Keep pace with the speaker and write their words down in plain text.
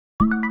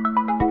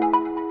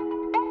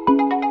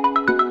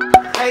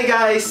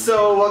Hi guys!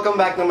 So, welcome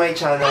back to my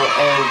channel,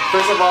 and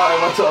first of all,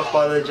 I want to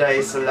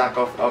apologize for lack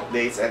of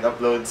updates and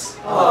uploads.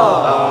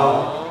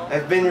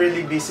 I've been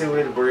really busy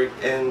with work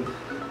and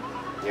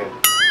yun.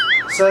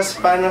 Sa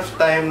span of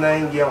time na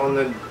hindi ako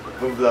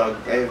nag-vlog,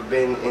 I've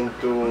been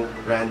into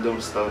random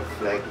stuff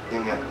like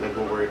yun nga,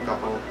 nag-work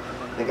ako,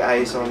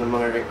 nag-aayos ako ng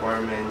mga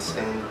requirements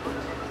and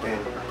yun,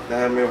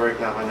 dahil may work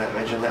na ako na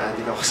medyo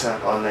na-addict ako sa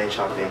online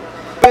shopping.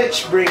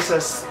 Which brings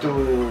us to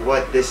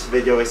what this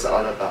video is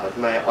all about,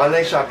 my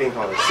online shopping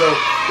haul. So,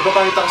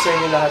 ipapakita ko sa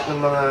inyo lahat ng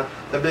mga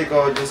nabili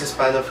ko dun sa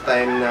span of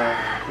time na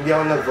hindi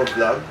ako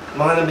nag-vlog.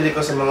 Mga nabili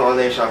ko sa mga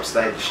online shops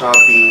like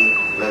Shopee,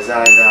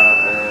 Lazada,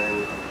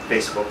 and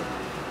Facebook.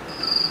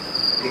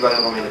 Hindi ko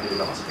alam kung may nabili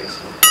ako sa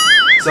Facebook.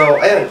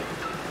 So, ayun.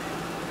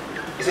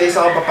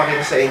 Isa-isa ko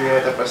papakita sa inyo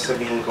tapos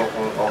sabihin ko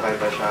kung okay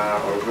ba siya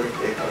or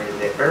worth it or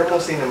hindi. Pero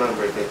mostly naman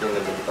worth it yung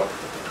nabili ko.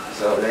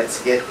 So,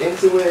 let's get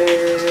into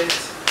it!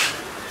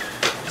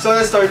 So,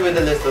 let's start with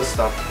the list of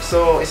stuff.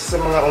 So, isa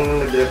sa mga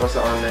unang nabili ko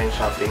sa online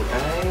shopping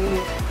ay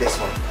this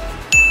one.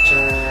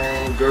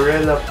 Chan!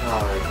 Gorilla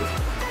Pod.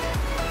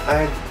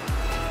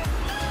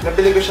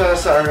 Nabili ko siya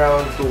sa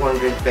around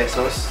 200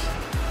 pesos.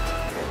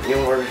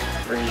 Yung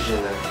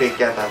original. Fake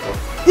yata to.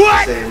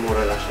 Kasi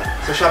mura lang siya.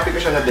 So, Shopee ko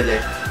siya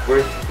nabili.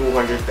 Worth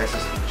 200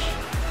 pesos each.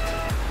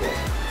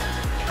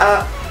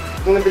 Yeah.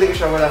 Nung nabili ko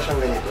siya, wala siyang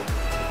ganito.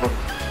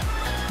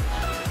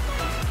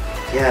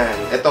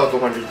 Yan. Ito,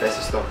 200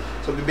 pesos to.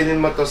 So, bibilin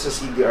mo to sa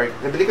CDR.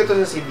 Nabili ko to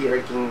sa CDR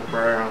King for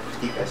around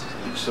 50 pesos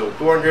each. So,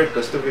 200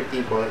 plus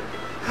 250 equal.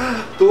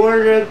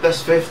 200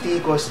 plus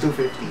 50 equals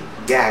 250.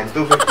 Yan,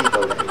 250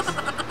 to guys.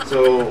 So,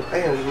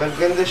 ayun.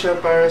 Maganda siya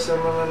para sa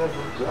mga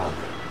nag-vlog.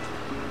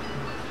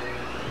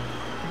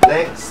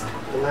 Next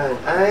naman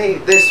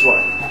ay this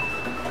one.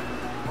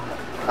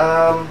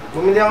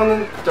 Bumili ako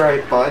ng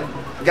tripod.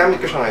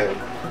 Gamit ko siya ngayon.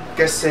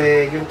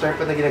 Kasi yung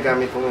tripod na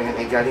ginagamit ko ngayon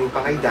ay galing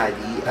pa kay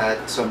Daddy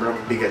at sobrang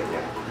bigat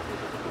niya.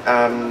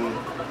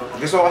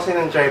 Gusto ko kasi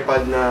ng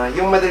tripod na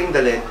yung madaling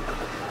dalhin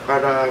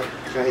para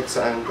kahit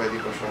saan pwede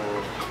ko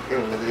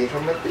siyang madaling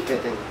siyang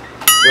magpikitin.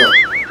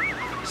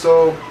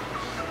 So,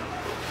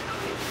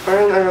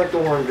 parang around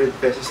 200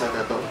 pesos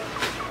ata to.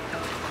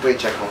 Wait,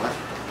 check ko nga.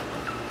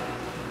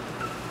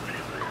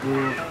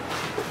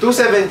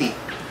 270.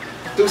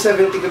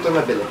 270 ko to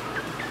nabili.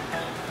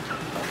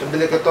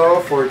 Nabili ko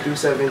to for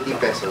 270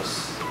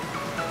 pesos.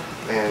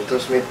 Ayan,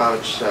 tapos may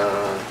pouch siya.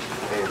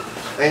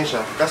 Ayan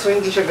siya. Kaso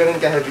hindi siya ganun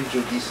ka-heavy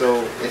duty,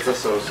 so it's a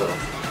so-so.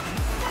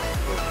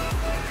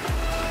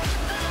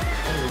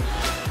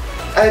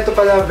 Ito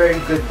pala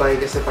very good buy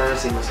kasi parang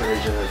same as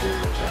original din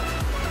mo siya.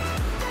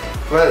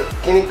 Well,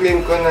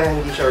 kiniklaim ko na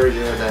hindi siya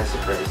original dahil sa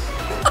price.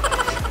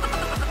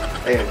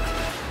 Ayun.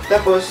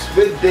 Tapos,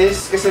 with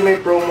this, kasi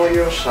may promo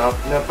yung shop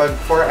na pag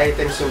 4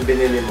 items yung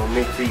binili mo,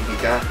 may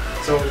freebie ka.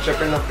 So,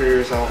 syempre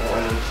na-curious ako kung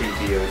anong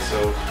freebie yun.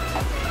 So,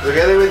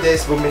 together with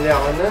this, bumili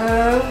ako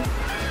ng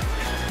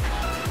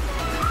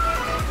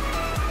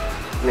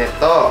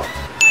neto.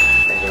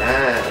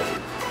 Ayan.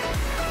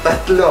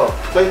 Tatlo.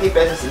 20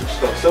 pesos each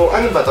to. So,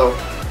 ano ba to?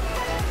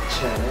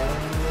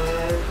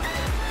 Charan!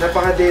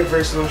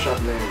 Napaka-diverse ng shop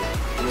na yun.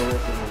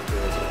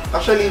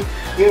 Actually,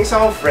 yung isa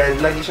kong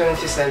friend, lagi siya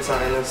nagsisend sa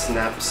akin ng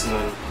snaps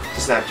nun.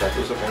 Sa Snapchat.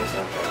 Uso pa yung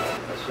Snapchat.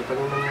 So, pa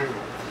naman yun.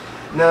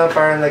 Na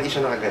parang lagi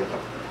siya nakaganto.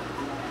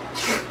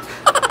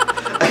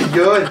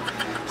 Ayun!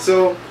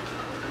 So,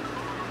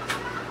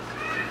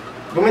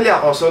 bumili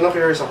ako. So,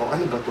 na-curious ako,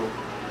 ano ba to?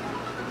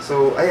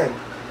 So, ayan.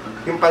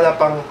 Yung pala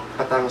pang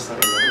patangos na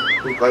rin.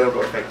 Hindi ko alam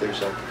kung effective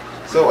siya.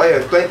 So,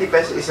 ayun. 20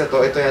 pesos isa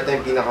to. Ito yata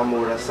yung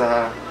pinakamura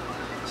sa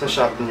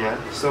shop niya.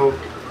 So,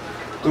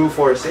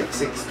 246,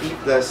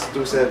 60 plus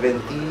 270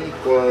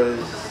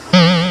 equals...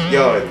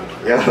 Yun.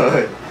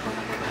 Yun.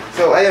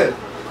 So, ayun.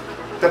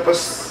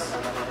 Tapos...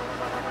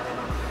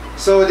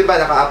 So, di ba,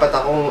 naka-apat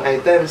akong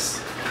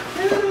items.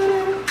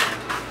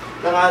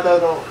 Nakataw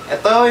to.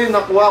 Ito yung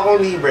nakuha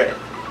kong libre.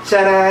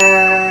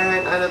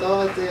 Charan! Ano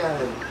to? Ito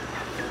yan.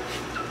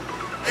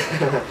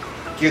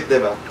 Cute,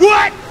 diba?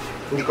 What?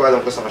 Hindi ko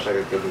alam kung saan ko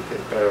siya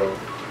gagamitin. Pero,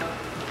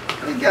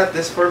 I got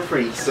this for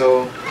free.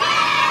 So,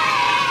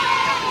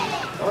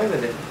 okay na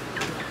din.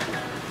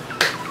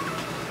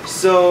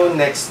 So,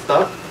 next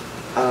up,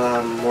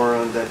 more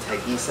on the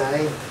techie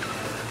side.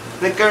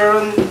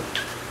 Nagkaroon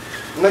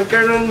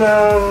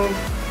ng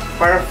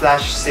parang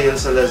flash sale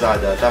sa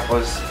Lazada.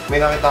 Tapos, may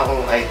nakita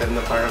akong item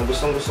na parang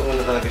gustong-gusto ko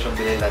na talaga siyang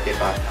bilhin natin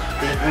pa.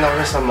 Tingnan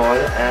ko sa mall,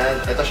 and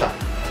ito siya.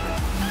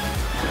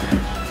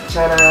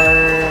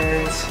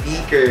 Charan!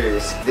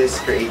 Speakers.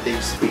 This creative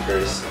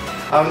speakers.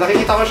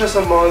 Nakikita ko siya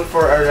sa mall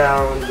for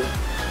around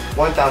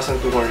 1,200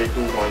 to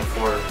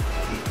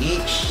 1,400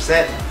 each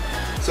set.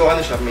 So, ano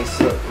siya? May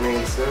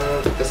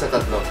tapos na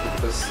tatlo.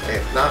 Tapos,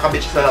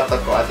 nakakabit siya sa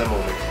laptop ko at the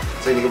moment.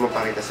 So, hindi ko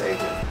mapakita sa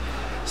inyo.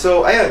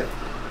 So, ayun.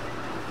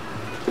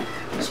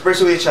 Super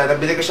sweet siya.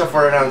 Nabili ko siya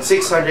for around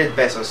 600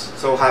 pesos.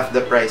 So, half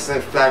the price.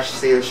 Nag-flash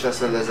sale siya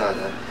sa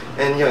Lazada.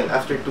 And yun,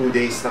 after 2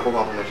 days,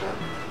 nakuha ko na siya.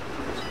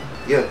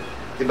 Yun.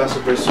 Diba,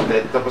 super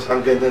sulit. Tapos,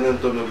 ang ganda ng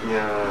tunog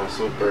niya.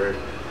 Super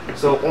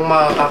So, kung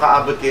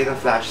makakaabot kayo ng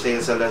flash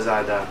sale sa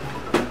Lazada,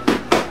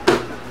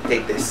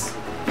 take this.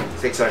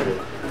 600.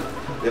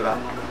 Diba?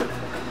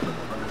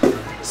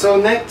 So,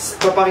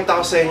 next, papakita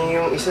ko sa inyo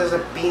yung isa sa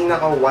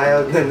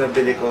pinaka-wild na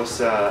nabili ko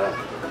sa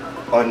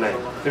online.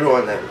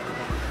 Through online.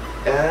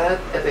 At,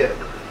 ito yun.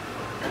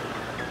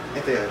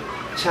 Ito yun.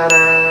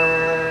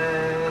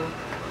 Charan!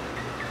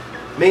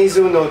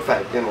 Meizu Note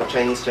 5. Yan mo,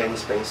 Chinese pa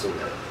yung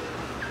sulat.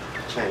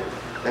 China.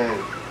 Ayan.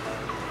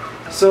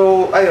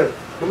 So, ayun.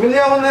 Bumili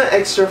ako ng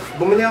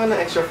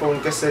extra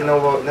phone kasi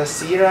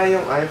nasira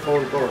yung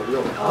iPhone ko.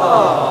 Look.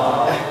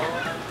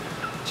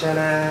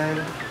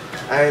 Charan!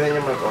 Ayaw na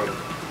niya mag-on.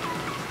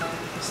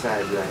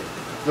 Sideline.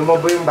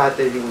 Lumabo yung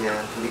battery niya.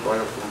 Hindi ko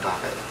alam kung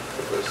bakit.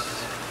 Tapos,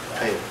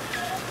 ayun.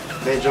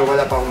 Medyo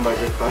wala pa akong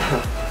budget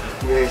para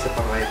bumili sa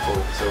pang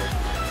iPhone. So,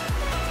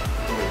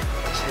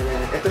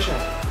 charan! Ito siya.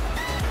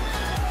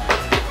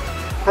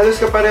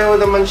 Halos kapareho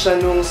naman siya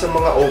nung sa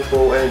mga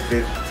Oppo and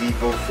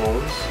Vivo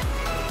phones.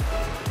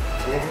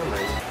 Yan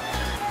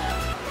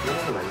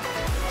naman.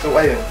 So,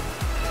 ayun.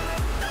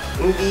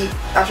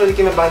 Actually,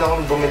 kinabahan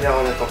akong bumili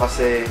ako na to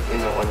kasi,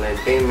 online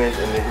payment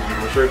and then hindi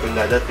mo sure kung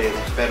dadating.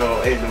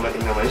 Pero, ayun,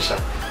 dumating naman siya.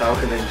 Tawa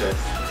ng Diyos.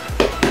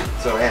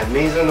 So, ayan.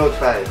 Meizu Note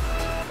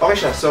 5. Okay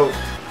siya. So,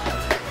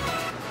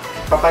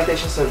 papantay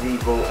siya sa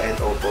Vivo and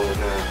Oppo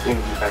na yung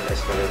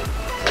D5S ko rin.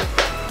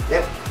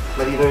 Yep.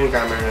 Malino yung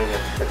camera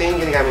niya. Ito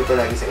yung ginagamit ko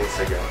lagi sa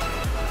Instagram.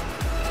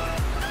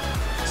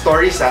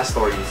 Stories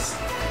stories.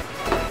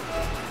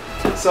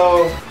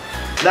 So,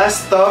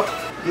 last stop,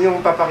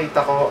 yung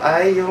papakita ko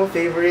ay yung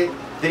favorite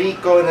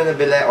 3 ko na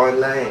nabili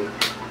online.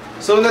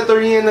 So,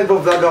 natuloy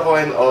nag-vlog ako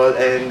and all,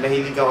 and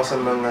mahilig ako sa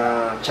mga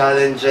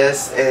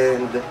challenges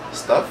and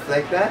stuff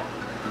like that.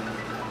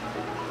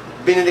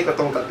 Binili ko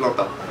tong 3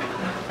 to.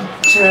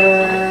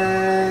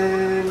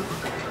 Tcharan!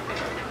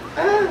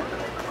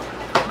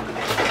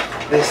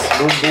 This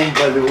boom boom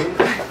balloon.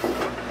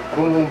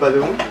 Boom boom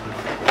balloon.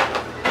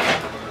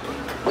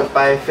 The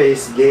pie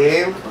face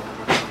game.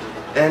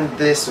 And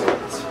this one,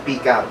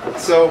 Speak Out.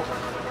 So,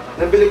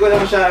 nabili ko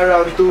lang siya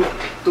around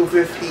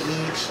 250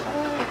 each.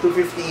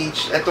 250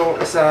 each. Ito,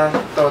 isa,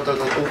 to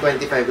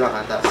 225 lang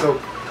ata. So,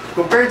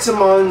 compared sa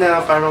mall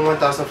na parang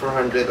 1,400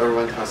 or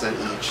 1,000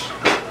 each,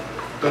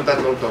 itong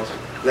tatlong to,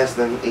 less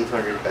than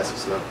 800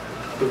 pesos lang.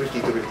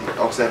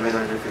 250. O,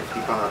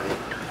 750 pa nga eh.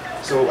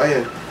 So,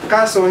 ayun.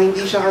 Kaso,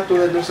 hindi siya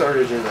katulad dun sa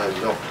original.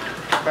 Look.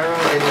 Parang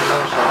ganyan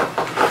lang siya.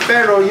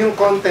 Pero, yung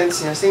contents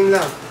niya, same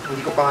lang.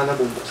 Hindi ko pa nga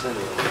nabubuksan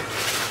eh.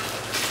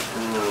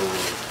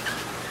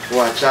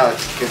 Watch out,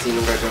 kasi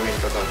nung gagawin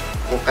ko to.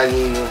 Kung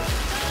kanino.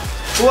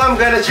 Who I'm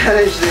gonna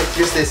challenge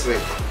this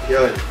way.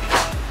 Yun.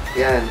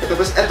 Yan.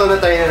 Tapos eto na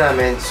try na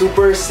namin.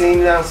 Super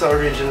same lang sa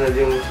original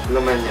yung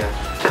laman niya.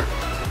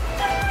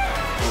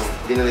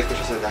 Binalik ko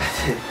siya sa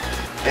dati.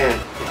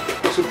 Ayan.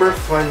 Super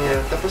fun niya.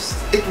 Tapos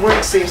it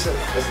works same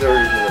as the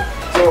original.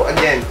 So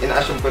again,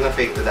 ina-assume ko na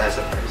fake to dahil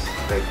sa price.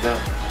 Like no.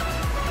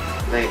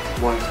 Like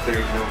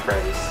 1/3 ng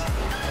price.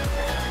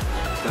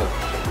 No.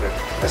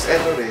 Tapos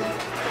eto rin.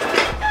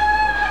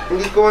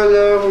 Hindi ko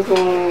alam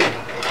kung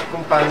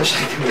paano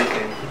siya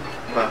gamitin.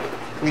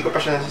 Hindi ko pa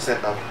siya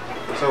nasa-set up.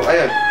 So,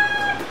 ayun.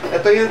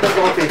 Ito yung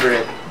tatlong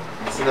favorite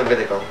sa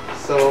nabili ko.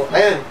 So,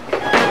 ayun.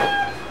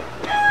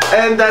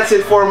 And that's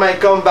it for my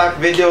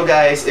comeback video,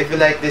 guys. If you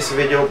like this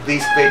video,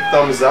 please click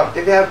thumbs up.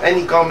 If you have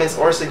any comments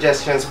or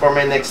suggestions for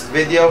my next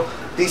video,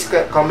 please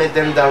comment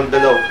them down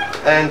below.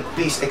 And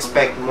please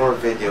expect more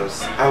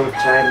videos. I will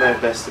try my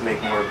best to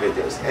make more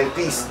videos. And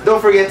please, don't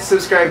forget to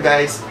subscribe,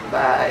 guys.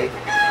 Bye!